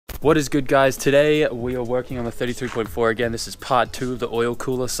What is good, guys? Today we are working on the 33.4 again. This is part 2 of the oil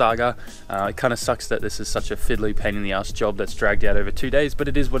cooler saga. It kind of sucks that this is such a fiddly pain in the ass job that's dragged out over 2 days, but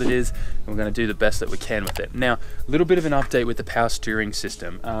it is what it is, and we're going to do the best that we can with it. Now, a little bit of an update with the power steering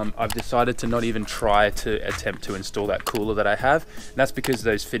system. I've decided to not even try to attempt to install that cooler that I have. And that's because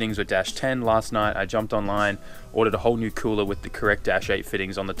those fittings were dash 10. Last night I jumped online, ordered a whole new cooler with the correct dash 8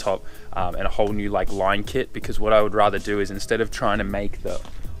 fittings on the top, and a whole new line kit, because what I would rather do is, instead of trying to make the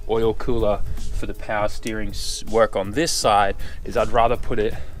oil cooler for the power steering work on this side, is I'd rather put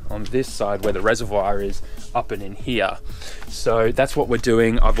it on this side where the reservoir is, up and in here. So that's what we're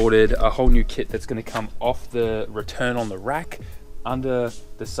doing. I've ordered a whole new kit that's going to come off the return on the rack, under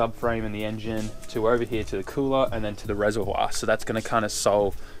the subframe and the engine, to over here to the cooler and then to the reservoir. So that's going to kind of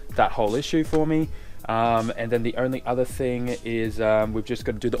solve that whole issue for me. And then the only other thing is we've just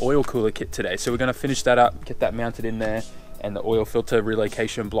got to do the oil cooler kit today. So we're going to finish that up, get that mounted in there, and the oil filter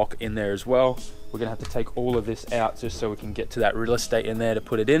relocation block in there as well. We're gonna have to take all of this out just so we can get to that real estate in there to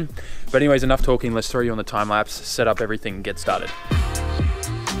put it in. But anyways, enough talking. Let's throw you on the time lapse, set up everything, and get started.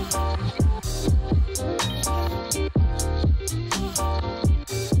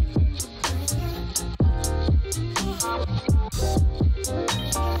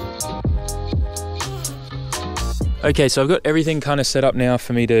 Okay, so I've got everything kind of set up now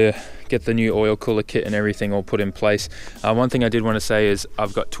for me to get the new oil cooler kit and everything all put in place. One thing I did want to say is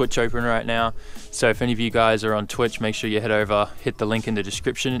I've got Twitch open right now. So if any of you guys are on Twitch, make sure you head over, hit the link in the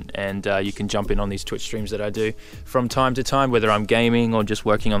description, and you can jump in on these Twitch streams that I do from time to time, whether I'm gaming or just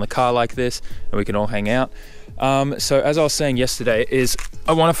working on the car like this, and we can all hang out. So as I was saying yesterday, is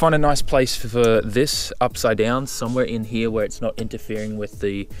I want to find a nice place for this upside down, somewhere in here where it's not interfering with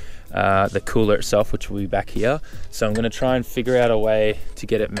the cooler itself, which will be back here. So I'm going to try and figure out a way to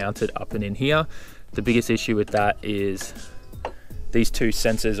get it mounted up and in here. The biggest issue with that is these two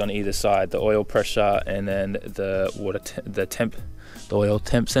sensors on either side, the oil pressure and then the oil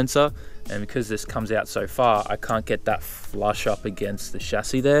temp sensor. And because this comes out so far, I can't get that flush up against the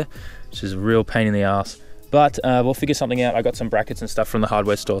chassis there, which is a real pain in the ass. But we'll figure something out. I got some brackets and stuff from the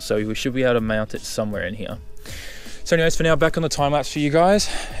hardware store, so we should be able to mount it somewhere in here. So anyways, for now, back on the time lapse for you guys,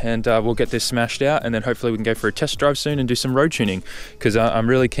 and we'll get this smashed out, and then hopefully we can go for a test drive soon and do some road tuning, because I'm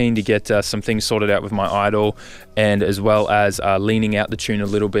really keen to get some things sorted out with my idle, and as well as leaning out the tune a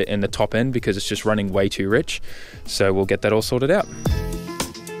little bit in the top end, because it's just running way too rich. So we'll get that all sorted out.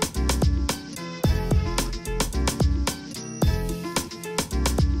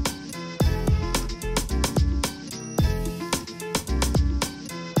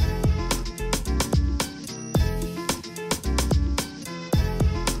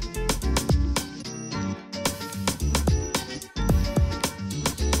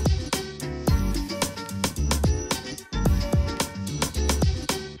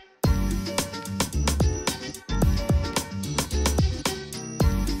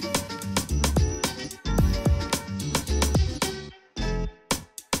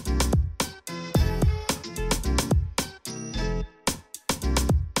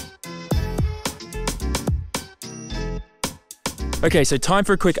 Okay, so time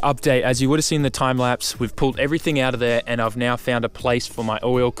for a quick update. As you would have seen in the time lapse, we've pulled everything out of there, and I've now found a place for my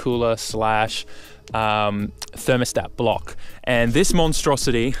oil cooler slash thermostat block. And this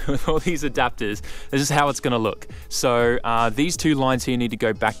monstrosity with all these adapters, this is how it's going to look. So these two lines here need to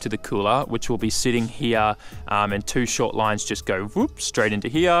go back to the cooler, which will be sitting here, and two short lines just go whoop straight into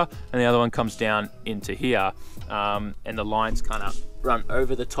here, and the other one comes down into here, and the lines kind of run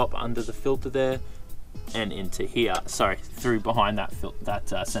over the top under the filter there and into here, sorry, through behind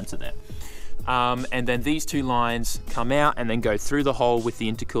that sensor there. And then these two lines come out and then go through the hole with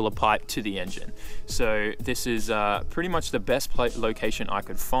the intercooler pipe to the engine. So this is pretty much the best location I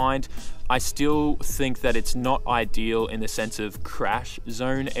could find. I still think that it's not ideal in the sense of crash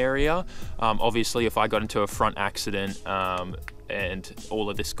zone area. Obviously, if I got into a front accident and all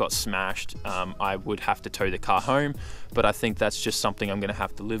of this got smashed, I would have to tow the car home, but I think that's just something I'm gonna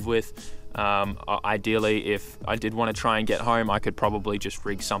have to live with. Ideally, if I did want to try and get home, I could probably just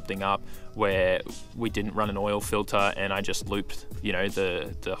rig something up where we didn't run an oil filter and I just looped, you know,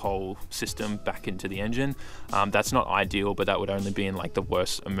 the whole system back into the engine. That's not ideal, but that would only be in like the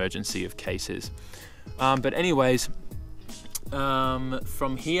worst emergency of cases. But anyways,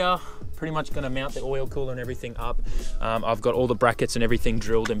 from here, pretty much going to mount the oil cooler and everything up. I've got all the brackets and everything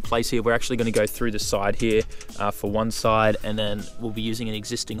drilled in place here. We're actually going to go through the side here for one side, and then we'll be using an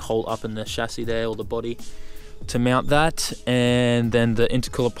existing hole up in the chassis there, or the body. to mount that, and then the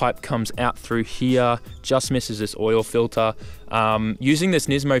intercooler pipe comes out through here, just misses this oil filter. Using this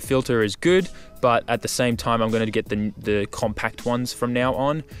Nismo filter is good, but at the same time I'm going to get the compact ones from now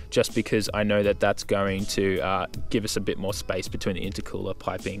on, just because I know that that's going to give us a bit more space between the intercooler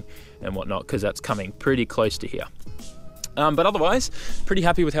piping and whatnot, because that's coming pretty close to here. But otherwise, pretty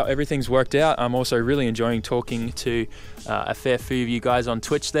happy with how everything's worked out. I'm also really enjoying talking to a fair few of you guys on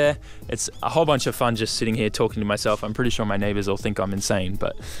Twitch there. It's a whole bunch of fun just sitting here talking to myself. I'm pretty sure my neighbors all think I'm insane,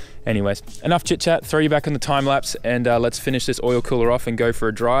 but anyways, enough chit chat. Throw you back on the time lapse, and let's finish this oil cooler off and go for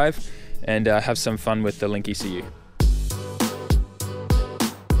a drive and have some fun with the Link ECU.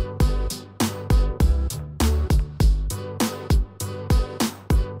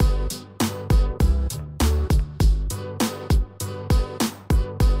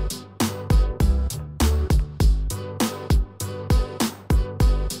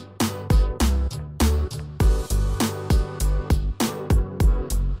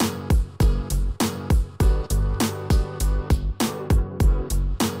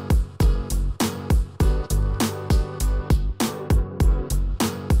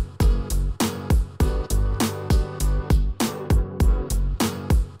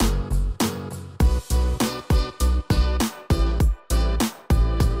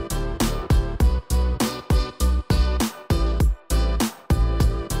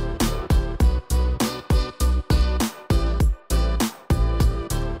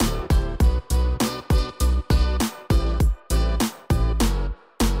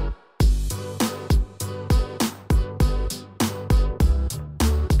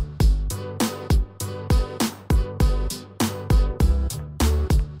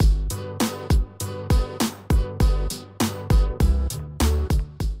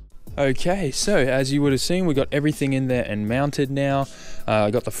 Okay, so as you would have seen, we got everything in there and mounted now.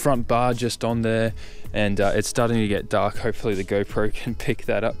 I got the front bar just on there, and it's starting to get dark. Hopefully the GoPro can pick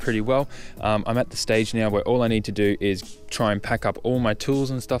that up pretty well. I'm at the stage now where all I need to do is try and pack up all my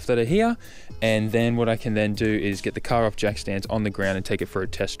tools and stuff that are here, and then what I can then do is get the car off jack stands on the ground and take it for a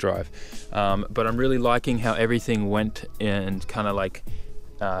test drive. But I'm really liking how everything went and kind of like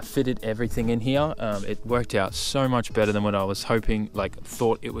fitted everything in here. It worked out so much better than what I was hoping,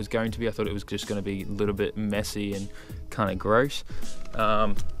 thought it was going to be. I thought it was just going to be a little bit messy and kind of gross.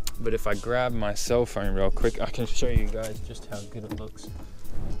 But if I grab my cell phone real quick, I can show you guys just how good it looks.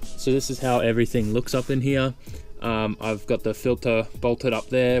 So this is how everything looks up in here. I've got the filter bolted up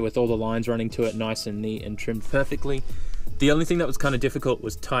there with all the lines running to it, nice and neat and trimmed perfectly. The only thing that was kind of difficult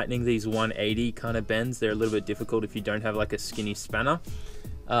was tightening these 180 kind of bends. They're a little bit difficult if you don't have like a skinny spanner.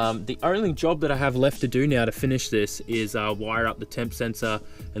 The only job that I have left to do now to finish this is wire up the temp sensor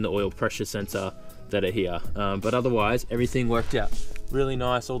and the oil pressure sensor that are here. But otherwise, everything worked out really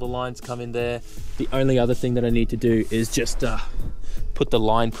nice. All the lines come in there. The only other thing that I need to do is just put the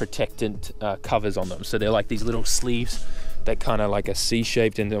line protectant covers on them. So they're like these little sleeves that kind of like a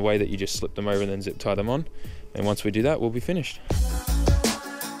C-shaped in the way that you just slip them over and then zip tie them on. And once we do that, we'll be finished.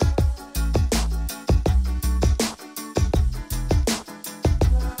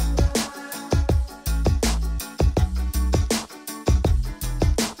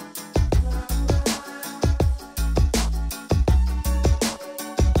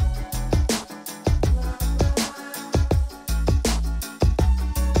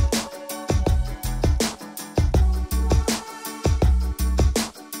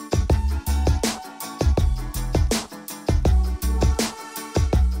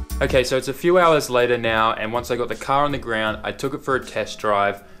 Okay, so it's a few hours later now, and once I got the car on the ground, I took it for a test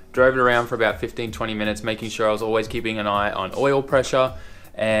drive, drove it around for about 15-20 minutes, making sure I was always keeping an eye on oil pressure.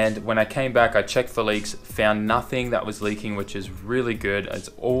 And when I came back, I checked for leaks, found nothing that was leaking, which is really good. It's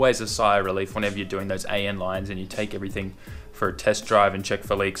always a sigh of relief whenever you're doing those AN lines and you take everything for a test drive and check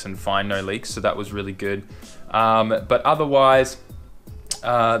for leaks and find no leaks, so that was really good. But otherwise,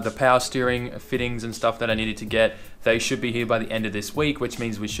 the power steering fittings and stuff that I needed to get, they should be here by the end of this week, which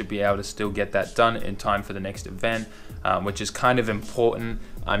means we should be able to still get that done in time for the next event, which is kind of important.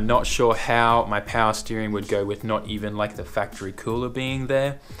 I'm not sure how my power steering would go with not even like the factory cooler being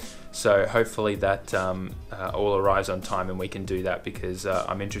there. So hopefully that all arrives on time and we can do that, because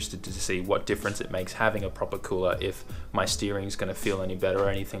I'm interested to see what difference it makes having a proper cooler, if my steering is going to feel any better or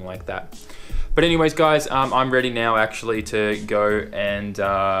anything like that. But anyways, guys, I'm ready now actually to go and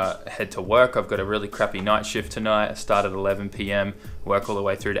head to work. I've got a really crappy night shift tonight. I start at 11 p.m, work all the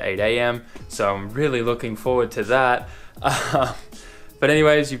way through to 8 a.m. So I'm really looking forward to that. But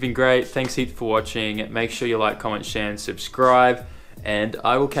anyways, you've been great. Thanks heaps for watching. Make sure you like, comment, share, and subscribe. And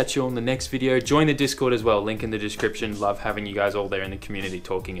I will catch you on the next video. Join the Discord as well, link in the description. Love having you guys all there in the community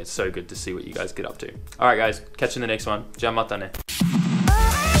talking. It's so good to see what you guys get up to. All right, guys, catch you in the next one. Ja mata ne.